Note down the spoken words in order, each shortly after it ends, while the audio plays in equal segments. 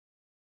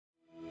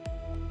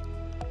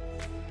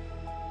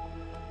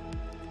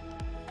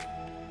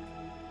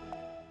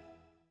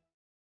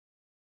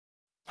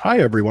Hi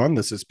everyone,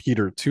 this is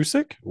Peter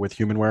Tusick with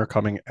Humanware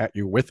coming at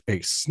you with a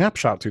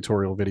snapshot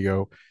tutorial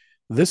video.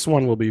 This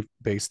one will be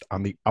based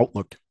on the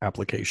Outlook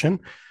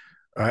application.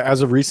 As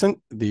of recent,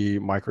 the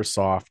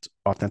Microsoft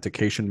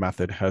authentication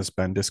method has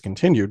been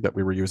discontinued that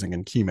we were using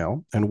in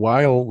Keymail. And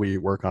while we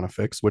work on a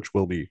fix, which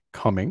will be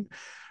coming,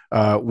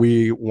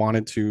 we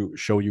wanted to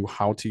show you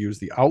how to use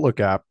the Outlook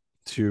app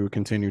to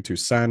continue to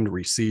send,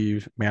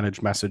 receive,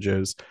 manage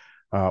messages,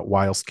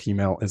 whilst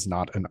Keymail is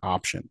not an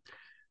option.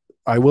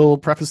 I will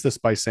preface this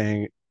by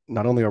saying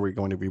not only are we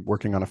going to be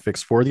working on a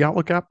fix for the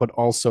Outlook app, but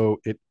also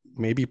it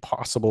may be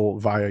possible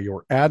via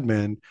your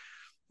admin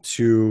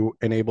to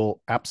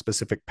enable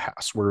app-specific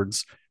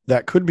passwords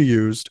that could be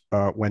used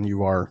when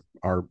you are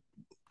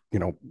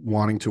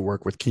wanting to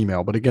work with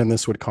Keymail. But again,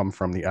 this would come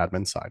from the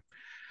admin side.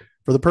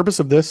 For the purpose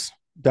of this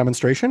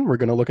demonstration, we're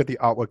going to look at the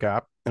Outlook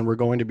app, and we're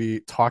going to be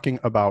talking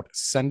about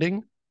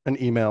sending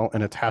an email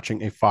and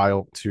attaching a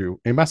file to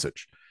a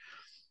message.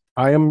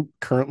 I am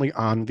currently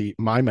on the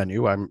My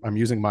menu. I'm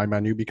using My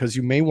menu because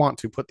you may want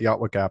to put the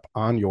Outlook app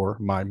on your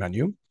My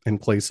menu in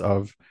place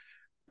of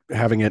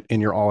having it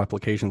in your All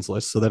Applications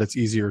list so that it's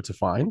easier to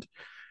find.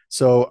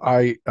 So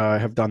I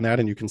have done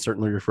that, and you can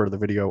certainly refer to the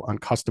video on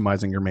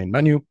customizing your main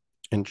menu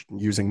and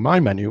using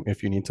My menu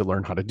if you need to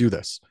learn how to do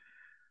this.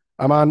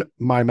 I'm on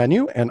My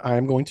menu, and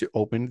I'm going to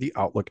open the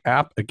Outlook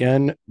app.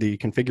 Again, the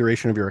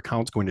configuration of your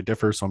account is going to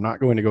differ, so I'm not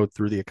going to go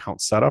through the account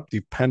setup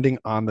depending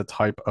on the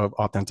type of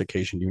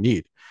authentication you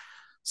need.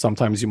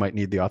 Sometimes you might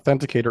need the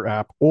Authenticator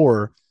app,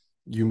 or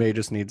you may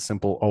just need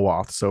simple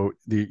OAuth. So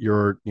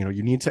you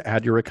need to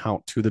add your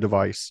account to the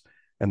device,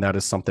 and that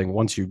is something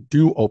once you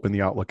do open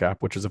the Outlook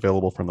app, which is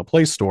available from the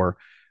Play Store,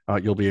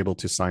 you'll be able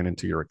to sign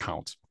into your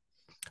account.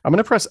 I'm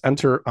going to press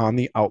enter on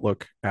the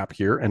Outlook app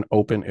here and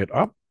open it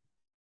up.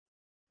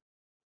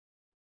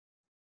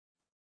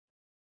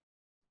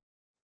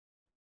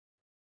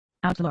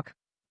 Outlook.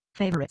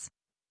 Favorites.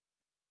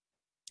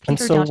 And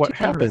so what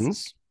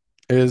happens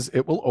is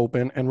it will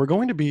open, and we're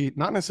going to be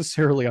not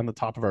necessarily on the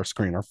top of our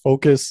screen. Our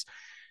focus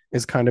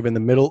is kind of in the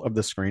middle of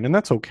the screen, and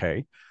that's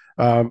okay.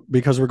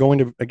 Because we're going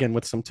to, again,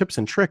 with some tips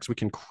and tricks, we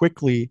can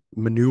quickly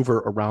maneuver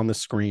around the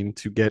screen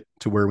to get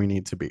to where we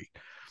need to be.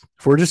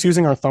 If we're just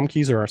using our thumb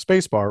keys or our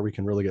space bar, we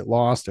can really get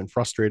lost and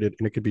frustrated,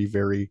 and it could be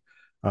very,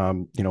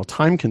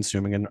 time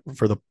consuming. And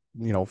for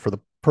the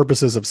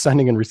purposes of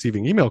sending and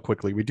receiving email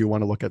quickly, we do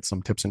want to look at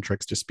some tips and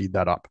tricks to speed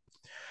that up.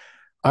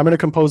 I'm going to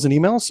compose an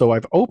email. So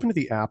I've opened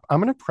the app.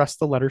 I'm going to press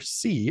the letter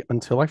C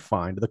until I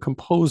find the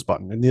compose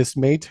button. And this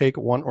may take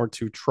 1 or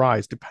 2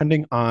 tries,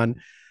 depending on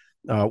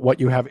what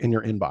you have in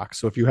your inbox.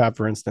 So if you have,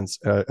 for instance,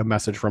 a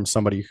message from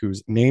somebody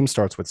whose name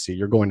starts with C,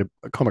 you're going to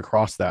come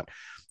across that.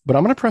 But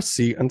I'm going to press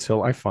C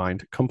until I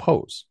find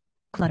compose.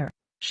 Clutter.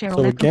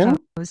 So again,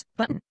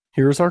 button.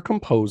 Here's our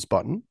compose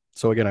button.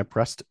 So again, I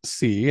pressed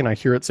C and I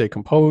hear it say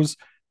compose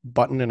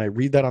button, and I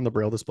read that on the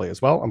Braille display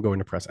as well. I'm going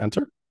to press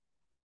enter.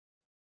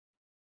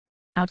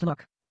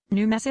 Outlook.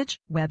 New message,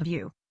 web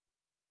view.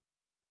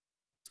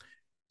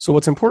 So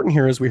what's important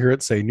here is we hear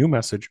it say new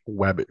message,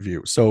 web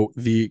view. So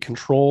the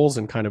controls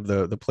and kind of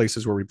the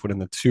places where we put in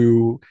the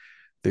to,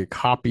 the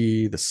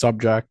copy, the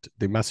subject,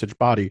 the message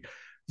body,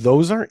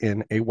 those are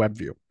in a web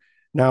view.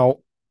 Now,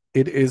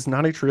 it is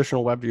not a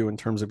traditional web view in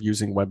terms of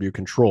using web view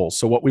controls.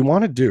 So what we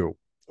want to do,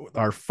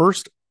 our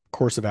first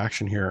course of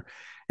action here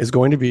is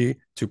going to be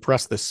to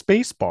press the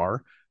space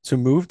bar to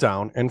move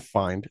down and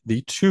find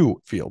the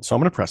to field. So I'm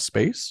going to press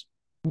space.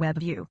 Web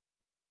view.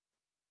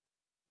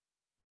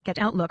 Get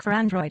Outlook for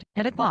Android.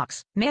 Edit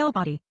box. Mail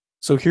body.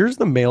 So here's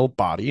the mail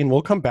body, and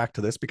we'll come back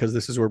to this because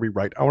this is where we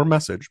write our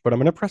message, but I'm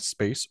going to press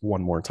space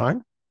one more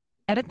time.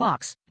 Edit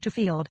box. To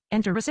field.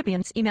 Enter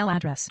recipient's email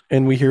address.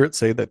 And we hear it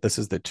say that this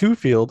is the to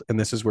field, and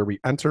this is where we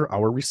enter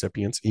our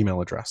recipient's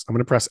email address. I'm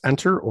going to press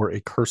enter or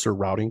a cursor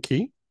routing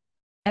key.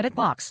 Edit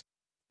box.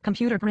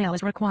 Computer Braille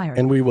is required.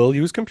 And we will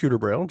use computer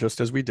Braille just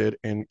as we did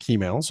in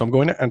Keymail. So I'm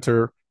going to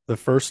enter the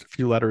first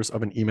few letters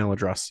of an email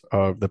address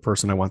of the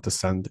person I want to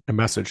send a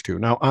message to.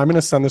 Now, I'm going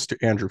to send this to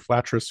Andrew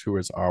Flatris, who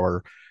is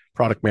our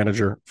product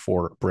manager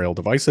for Braille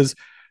devices.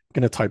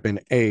 I'm going to type in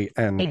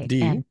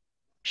AND.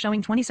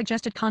 Showing 20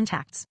 suggested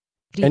contacts.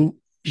 D. And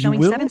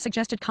showing 7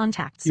 suggested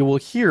contacts. You will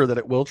hear that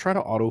it will try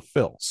to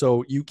autofill.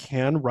 So you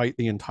can write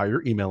the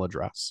entire email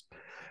address.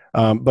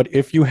 But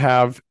if you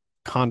have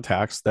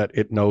contacts that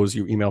it knows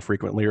you email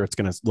frequently, or it's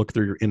going to look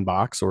through your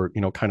inbox or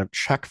kind of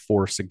check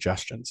for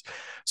suggestions.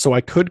 So I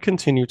could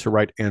continue to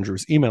write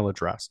Andrew's email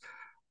address,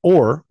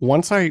 or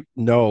once I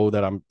know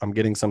that I'm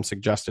getting some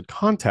suggested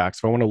contacts,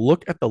 if I want to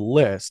look at the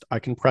list, I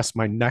can press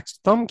my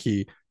next thumb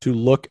key to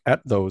look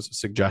at those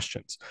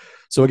suggestions.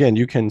 So again,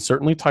 you can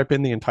certainly type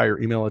in the entire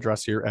email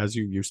address here as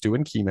you used to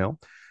in Keymail.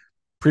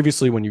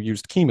 Previously, when you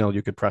used Keymail,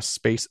 you could press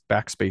space,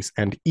 backspace,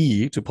 and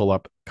E to pull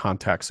up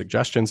contact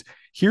suggestions.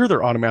 Here,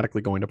 they're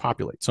automatically going to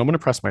populate. So I'm going to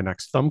press my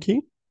next thumb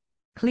key.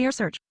 Clear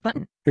search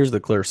button. Here's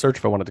the clear search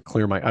if I wanted to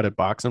clear my edit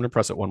box. I'm going to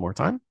press it one more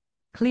time.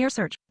 Clear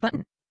search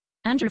button.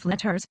 Andrew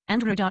Flatters,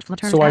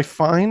 Andrew.Flatters. So I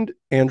find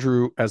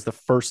Andrew as the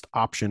first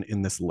option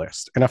in this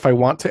list. And if I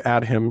want to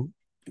add him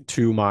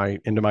into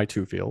my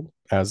to field,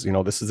 as,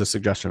 this is the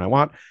suggestion I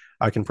want.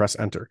 I can press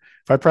enter.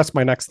 If I press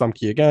my next thumb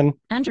key again,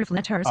 Andrew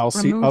Fletters I'll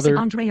see other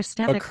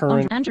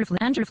current, Andrew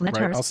right,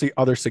 Fletters. I'll see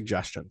other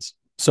suggestions.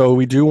 So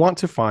we do want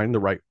to find the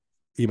right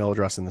email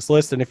address in this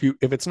list. And if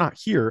it's not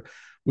here,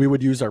 we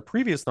would use our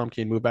previous thumb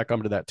key and move back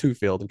up to that to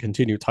field and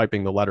continue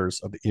typing the letters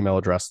of the email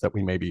address that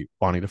we may be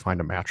wanting to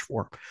find a match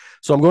for.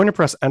 So I'm going to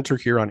press enter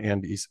here on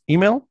Andy's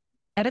email.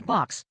 Edit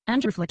box.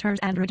 Andrew Fletters,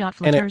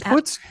 Andrew.Fletters. And it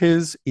puts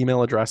his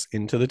email address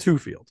into the to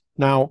field.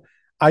 Now,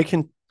 I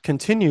can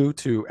continue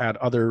to add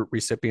other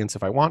recipients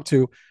if I want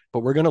to, but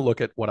we're going to look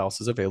at what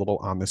else is available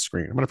on this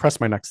screen. I'm going to press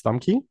my next thumb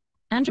key.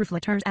 Andrew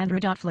Fletters,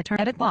 Andrew.Fletters.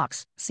 Edit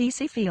box.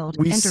 CC field.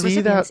 We Enter see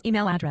recipient's that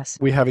email address.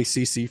 We have a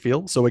CC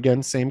field. So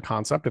again, same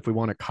concept. If we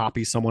want to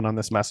copy someone on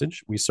this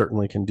message, we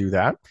certainly can do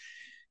that.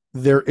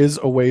 There is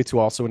a way to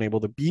also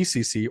enable the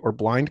BCC or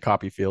blind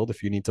copy field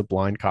if you need to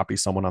blind copy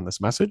someone on this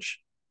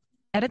message.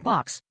 Edit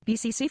box.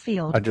 BCC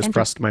field. I just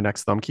pressed my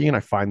next thumb key and I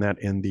find that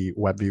in the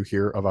web view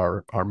here of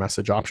our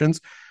message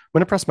options. I'm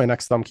going to press my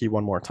next thumb key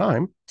one more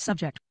time.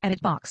 Subject. Edit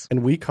box.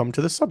 And we come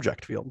to the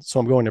subject field. So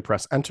I'm going to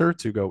press enter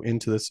to go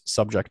into this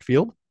subject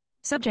field.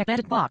 Subject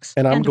edit box.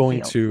 And I'm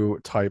going to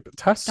type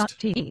test.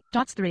 .t.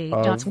 .3.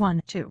 .1.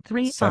 2.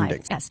 3.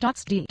 5. S.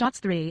 .d.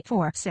 .3.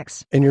 4.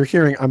 6. And you're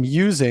hearing I'm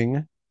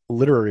using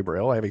literary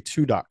braille. I have a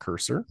 2-dot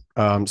cursor.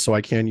 So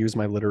I can use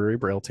my literary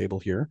braille table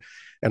here.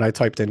 And I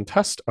typed in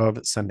test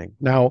of sending.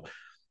 Now,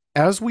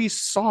 as we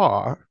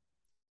saw,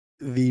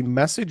 the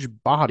message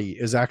body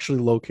is actually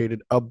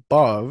located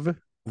above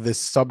this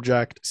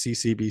subject,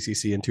 CC,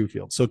 BCC, and to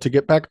field. So to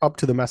get back up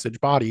to the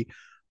message body,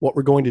 what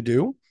we're going to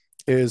do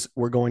is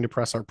we're going to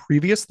press our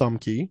previous thumb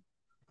key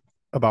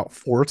about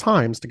 4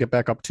 times to get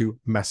back up to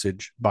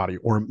message body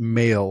or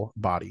mail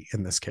body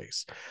in this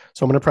case.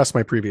 So I'm going to press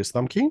my previous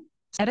thumb key.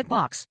 Edit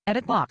box.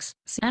 Edit box.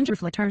 Andrew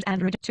Fletters,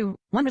 Android 2.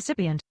 1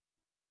 recipient.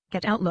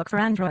 Get Outlook for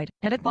Android.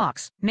 Edit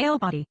box. Mail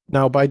body.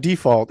 Now, by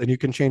default, and you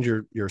can change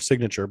your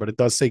signature, but it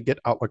does say get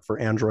Outlook for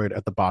Android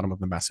at the bottom of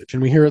the message.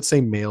 And we hear it say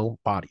mail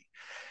body.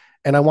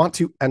 And I want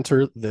to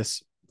enter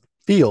this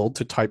field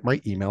to type my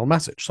email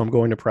message. So I'm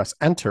going to press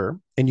enter.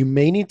 And you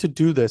may need to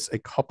do this a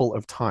couple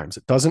of times.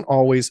 It doesn't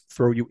always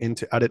throw you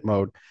into edit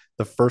mode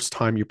the first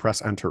time you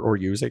press enter or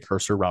use a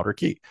cursor router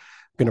key.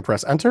 I'm going to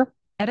press enter.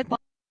 Edit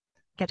box.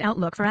 Get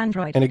Outlook for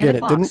Android. And again,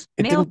 Edit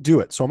it didn't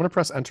do it. So I'm going to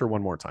press enter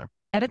one more time.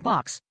 Edit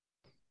box.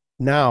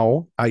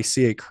 Now I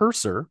see a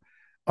cursor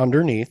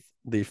underneath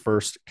the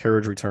first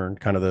carriage return,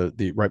 kind of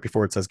the right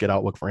before it says get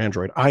Outlook for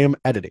Android. I am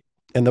editing,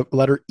 and the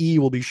letter E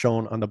will be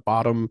shown on the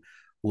bottom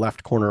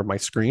left corner of my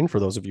screen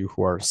for those of you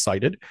who are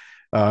sighted.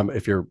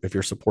 If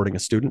you're supporting a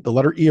student, the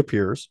letter E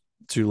appears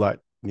to let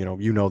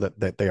you know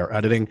that they are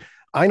editing.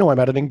 I know I'm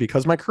editing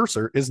because my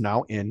cursor is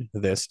now in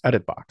this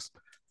edit box.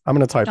 I'm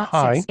going to type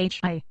hi.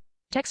 H-I.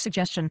 Text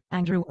suggestion.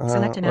 Andrew.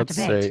 Select and let's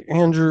activate. say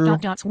Andrew.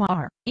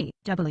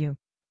 R-E-W.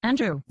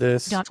 Andrew.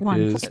 This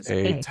is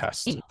a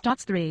test.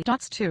 3.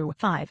 2.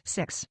 5.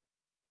 6.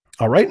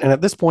 All right. And at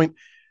this point,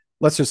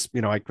 let's just,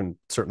 I can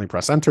certainly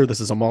press enter.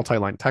 This is a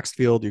multi-line text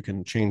field. You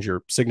can change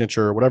your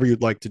signature, whatever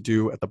you'd like to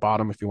do at the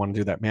bottom if you want to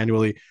do that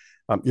manually.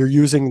 You're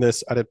using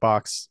this edit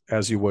box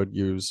as you would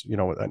use,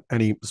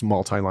 any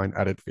multi-line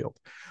edit field.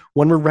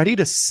 When we're ready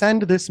to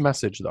send this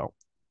message, though,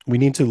 we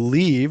need to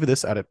leave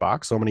this edit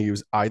box. So I'm going to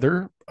use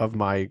either of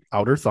my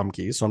outer thumb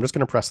keys. So I'm just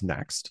going to press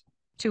next.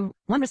 2.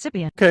 1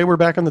 recipient. Okay, we're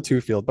back on the to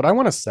field, but I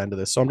want to send to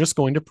this. So I'm just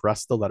going to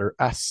press the letter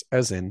S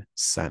as in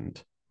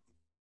send.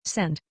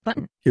 Send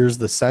button. Here's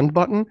the send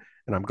button,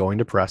 and I'm going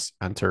to press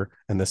enter,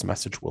 and this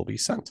message will be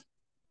sent.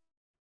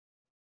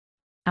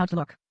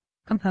 Outlook.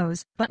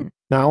 Compose button.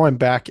 Now I'm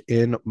back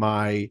in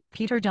my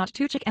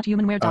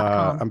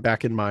peter.tuchik@humanware.com. I'm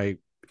back in my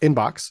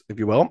inbox, if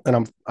you will,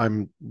 and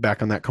I'm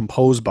back on that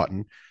compose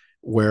button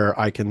where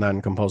I can then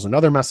compose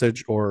another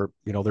message, or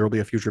there will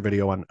be a future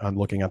video on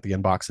looking at the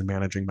inbox and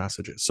managing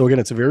messages. So again,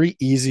 it's very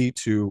easy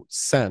to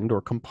send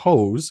or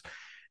compose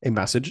a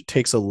message. It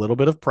takes a little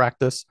bit of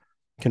practice,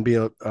 can be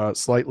a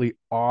slightly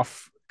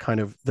off kind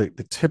of the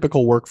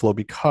typical workflow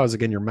because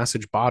again, your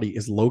message body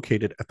is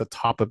located at the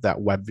top of that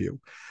web view.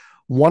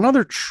 One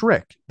other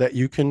trick that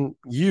you can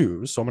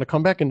use, so I'm going to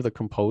come back into the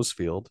compose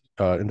field,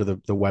 into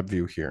the web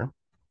view here.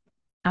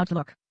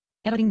 Outlook.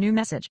 Editing new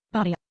message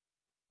body.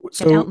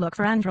 So Outlook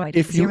for Android.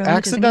 if you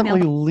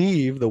accidentally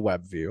leave the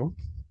web view,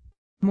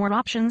 more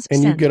options,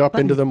 and you get up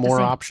into the more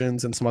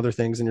options and some other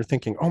things, and you're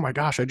thinking, oh my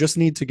gosh, I just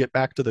need to get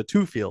back to the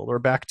to field or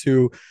back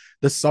to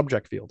the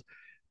subject field.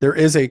 There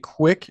is a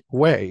quick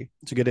way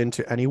to get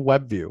into any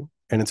web view,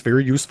 and it's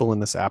very useful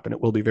in this app, and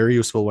it will be very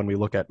useful when we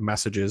look at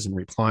messages and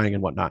replying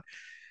and whatnot.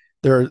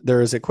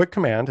 There is a quick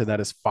command, and that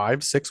is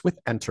 5-6 with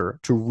enter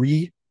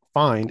to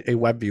find a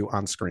web view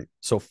on screen.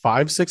 So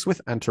 5-6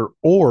 with enter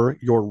or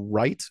your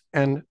right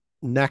and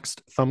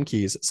next thumb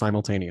keys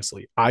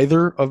simultaneously.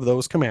 Either of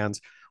those commands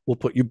will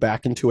put you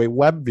back into a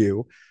web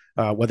view,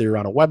 whether you're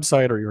on a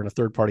website or you're in a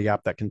third-party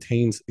app that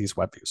contains these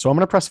web views. So I'm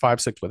going to press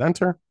 5-6 with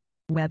enter.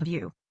 Web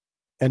view.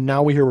 And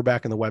now we're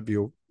back in the web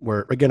view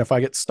where, again, if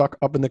I get stuck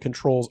up in the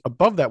controls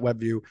above that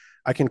web view,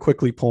 I can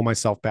quickly pull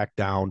myself back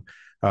down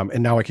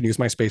And now I can use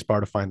my space bar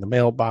to find the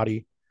mail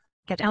body,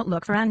 Get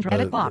Outlook for Android.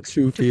 Edit the box.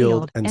 to To field,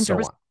 field. and Enter.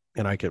 so on.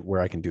 And I can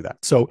where I can do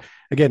that. So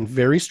again,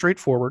 very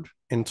straightforward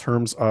in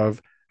terms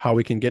of how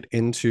we can get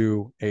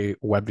into a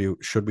web view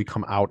should we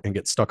come out and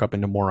get stuck up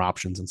into more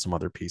options and some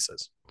other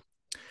pieces.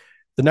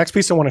 The next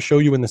piece I want to show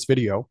you in this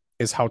video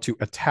is how to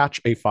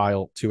attach a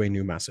file to a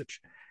new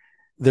message.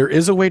 There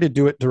is a way to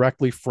do it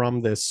directly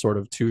from this sort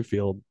of to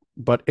field,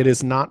 but it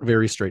is not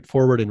very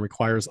straightforward and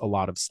requires a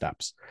lot of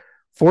steps.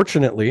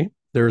 Fortunately,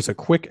 there is a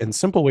quick and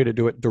simple way to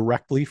do it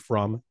directly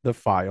from the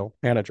file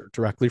manager,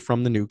 directly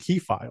from the new key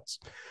files.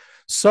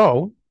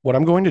 So what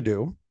I'm going to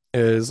do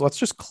is let's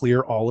just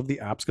clear all of the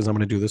apps because I'm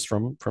going to do this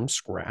from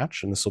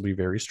scratch, and this will be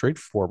very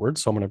straightforward.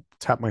 So I'm going to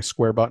tap my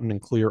square button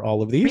and clear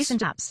all of these.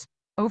 Recent apps.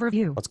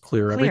 Overview. Let's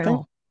clear everything.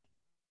 All.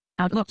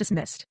 Outlook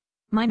dismissed.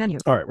 My menu.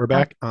 All right, we're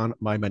back on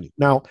my menu.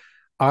 Now,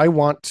 I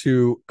want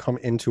to come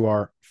into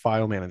our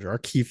file manager, our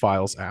key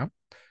files app.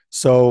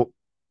 So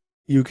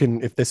you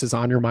can, if this is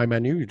on your My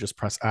menu, you just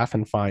press F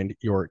and find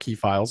your key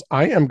files.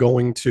 I am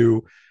going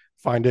to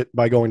find it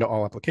by going to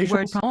all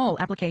applications. Word, all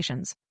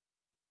applications.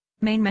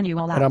 Main menu,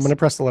 all apps. And I'm going to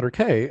press the letter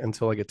K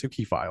until I get to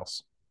key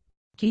files.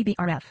 Key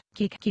BRF,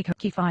 key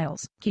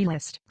files, key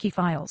list, key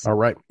files. All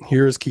right,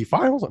 here's key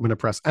files. I'm going to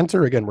press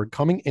enter. Again, we're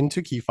coming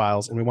into key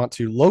files and we want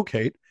to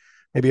locate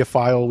maybe a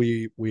file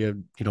we have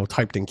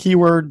typed in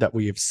keyword that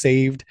we have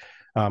saved,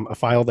 a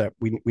file that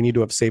we need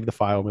to have saved the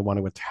file and we want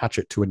to attach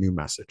it to a new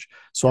message.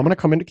 So I'm going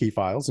to come into key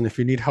files, and if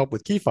you need help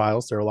with key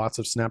files, there are lots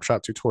of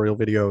snapshot tutorial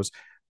videos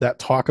that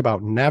talk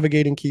about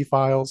navigating key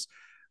files,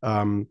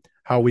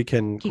 how we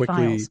can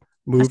quickly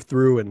move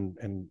through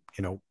and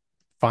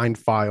find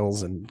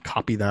files and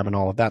copy them and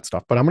all of that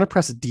stuff. But I'm going to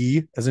press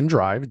D as in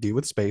drive, D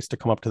with space, to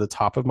come up to the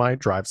top of my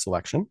drive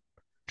selection.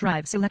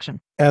 Drive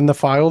selection. And the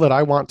file that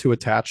I want to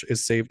attach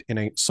is saved in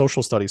a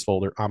social studies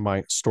folder on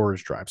my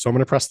storage drive. So I'm going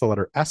to press the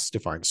letter S to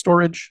find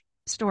storage.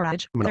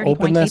 Storage. I'm going to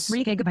open this.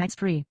 3 gigabytes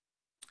free.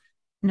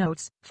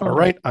 Notes. Folder. All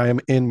right. I am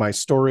in my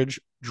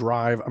storage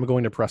drive. I'm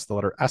going to press the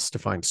letter S to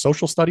find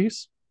social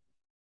studies.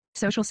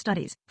 Social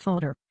studies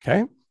folder. Okay.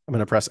 I'm going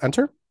to press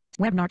enter.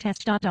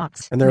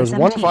 Webinartest.docs. And there's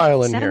one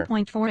file in here,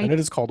 and it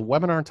is called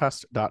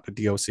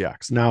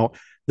webinartest.docx. Now,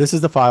 this is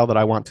the file that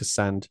I want to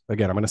send.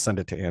 Again, I'm going to send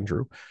it to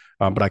Andrew,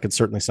 but I could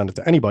certainly send it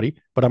to anybody.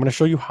 But I'm going to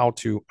show you how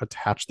to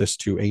attach this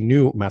to a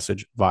new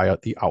message via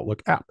the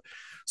Outlook app.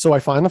 So I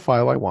find the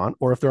file I want,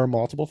 or if there are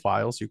multiple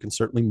files, you can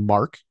certainly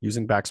mark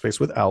using backspace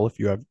with L. If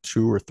you have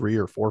 2 or 3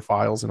 or 4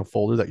 files in a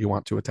folder that you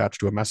want to attach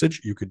to a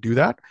message, you could do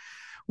that.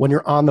 When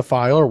you're on the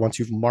file, or once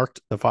you've marked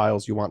the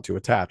files you want to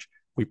attach,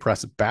 we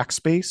press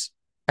backspace,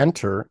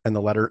 enter, and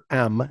the letter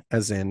M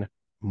as in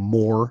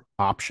more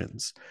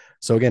options.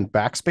 So again,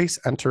 backspace,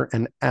 enter,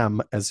 and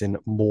M as in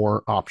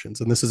more options.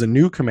 And this is a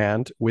new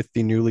command with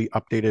the newly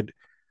updated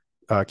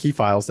key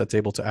files that's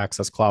able to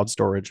access cloud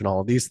storage and all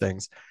of these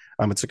things.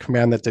 It's a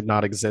command that did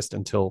not exist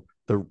until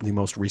the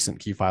most recent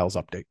key files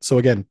update. So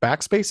again,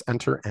 backspace,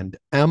 enter, and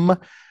M,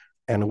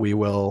 and we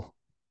will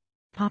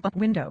pop-up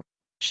window,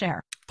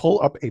 share. Pull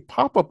up a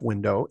pop-up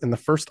window, and the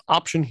first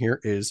option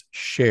here is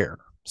share.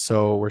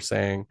 So we're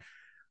saying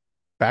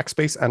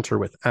backspace, enter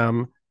with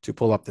M to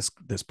pull up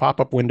this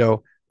pop-up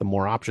window. The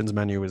more options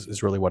menu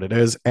is really what it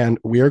is. And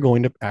we are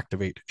going to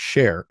activate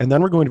share. And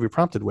then we're going to be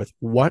prompted with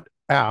what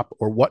app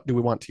or what do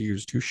we want to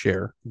use to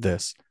share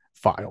this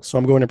file. So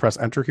I'm going to press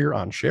enter here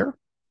on share.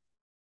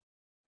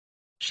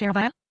 Share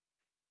via.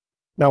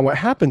 Now what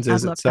happens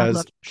is Outlook, it says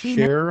Outlook,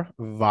 share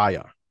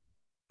via.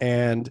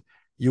 And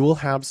you will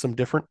have some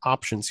different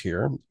options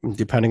here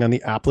depending on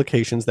the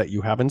applications that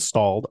you have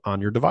installed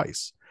on your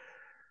device.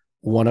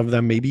 One of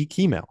them may be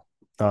Keymail.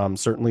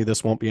 Certainly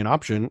this won't be an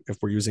option if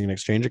we're using an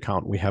Exchange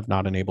account. We have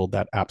not enabled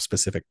that app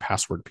specific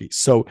password piece.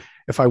 So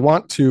if I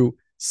want to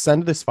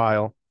send this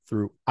file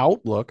through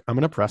Outlook, I'm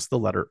going to press the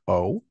letter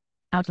O.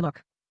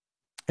 Outlook.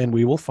 And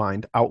we will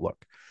find Outlook.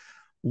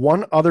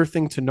 One other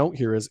thing to note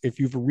here is if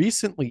you've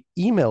recently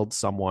emailed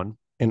someone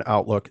in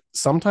Outlook,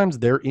 sometimes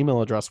their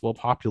email address will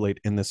populate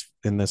in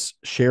this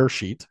share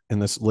sheet, in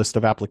this list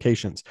of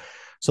applications.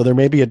 So there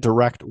may be a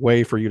direct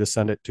way for you to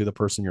send it to the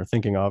person you're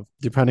thinking of,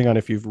 depending on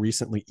if you've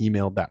recently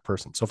emailed that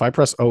person. So if I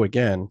press O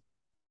again,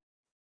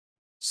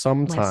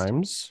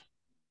 sometimes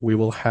we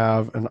will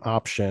have an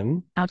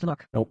option.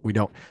 Outlook. Nope, we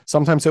don't.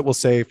 Sometimes it will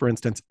say, for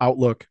instance,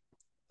 Outlook,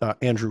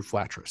 Andrew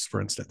Flatris,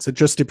 for instance. It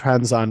just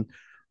depends on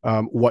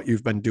what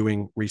you've been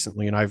doing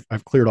recently. And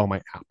I've cleared all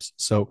my apps.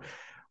 So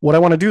what I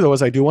want to do, though,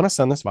 is I do want to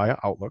send this via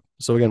Outlook.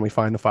 So again, we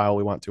find the file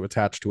we want to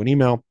attach to an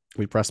email.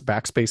 We press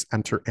backspace,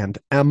 enter, and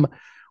M.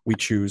 We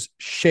choose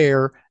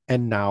share,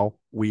 and now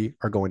we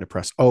are going to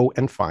press O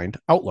and find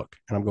Outlook.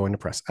 And I'm going to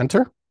press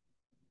enter.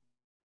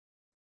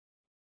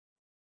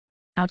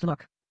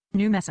 Outlook.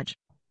 New message.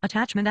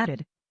 Attachment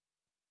added.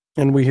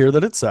 And we hear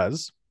that it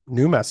says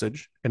new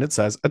message, and it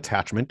says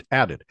attachment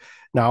added.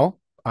 Now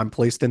I'm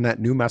placed in that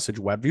new message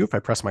web view. If I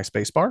press my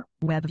space bar,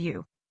 web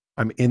view,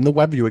 I'm in the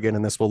web view again,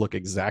 and this will look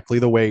exactly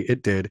the way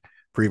it did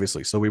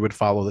previously. So we would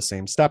follow the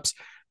same steps.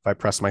 If I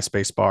press my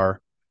space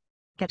bar,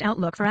 Get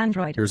Outlook for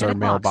Android. Here's our Edit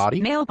mail box.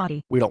 body. Mail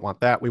body. We don't want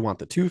that. We want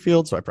the to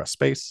field, so I press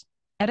space.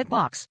 Edit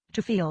box.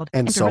 To field.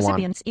 And Enter so on.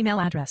 recipient's email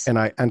address. And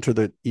I enter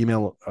the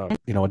email,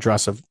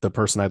 address of the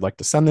person I'd like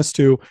to send this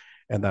to.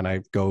 And then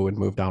I go and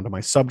move down to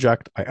my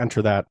subject. I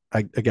enter that.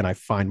 I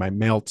find my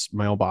mail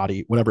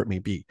body, whatever it may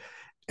be.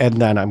 And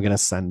then I'm going to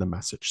send the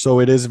message. So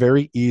it is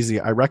very easy.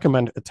 I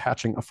recommend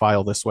attaching a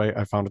file this way.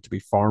 I found it to be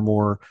far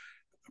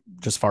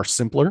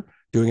simpler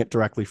doing it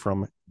directly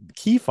from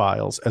key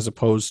files as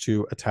opposed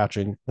to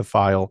attaching the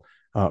file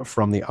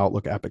from the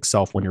Outlook app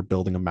itself when you're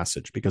building a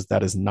message, because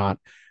that is not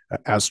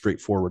as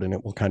straightforward, and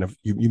it will kind of,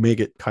 you may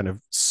get kind of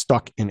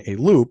stuck in a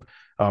loop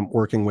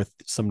working with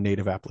some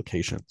native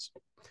applications.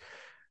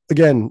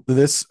 Again,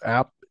 this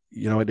app,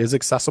 it is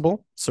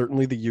accessible.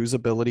 Certainly the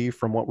usability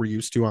from what we're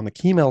used to on the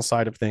Keymail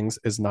side of things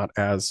is not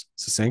as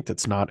succinct.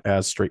 It's not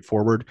as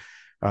straightforward.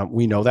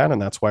 We know that,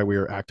 and that's why we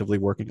are actively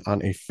working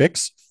on a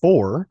fix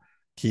for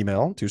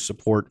Keymail to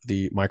support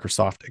the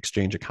Microsoft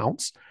Exchange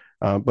accounts.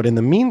 But in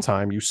the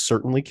meantime, you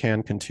certainly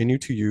can continue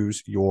to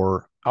use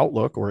your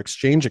Outlook or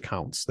Exchange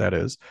accounts, that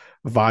is,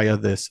 via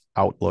this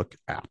Outlook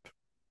app.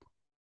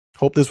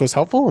 Hope this was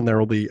helpful, and there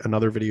will be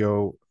another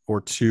video or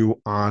two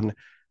on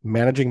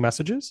managing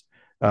messages,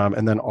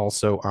 and then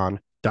also on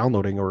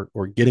downloading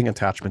or getting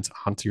attachments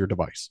onto your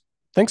device.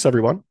 Thanks,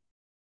 everyone.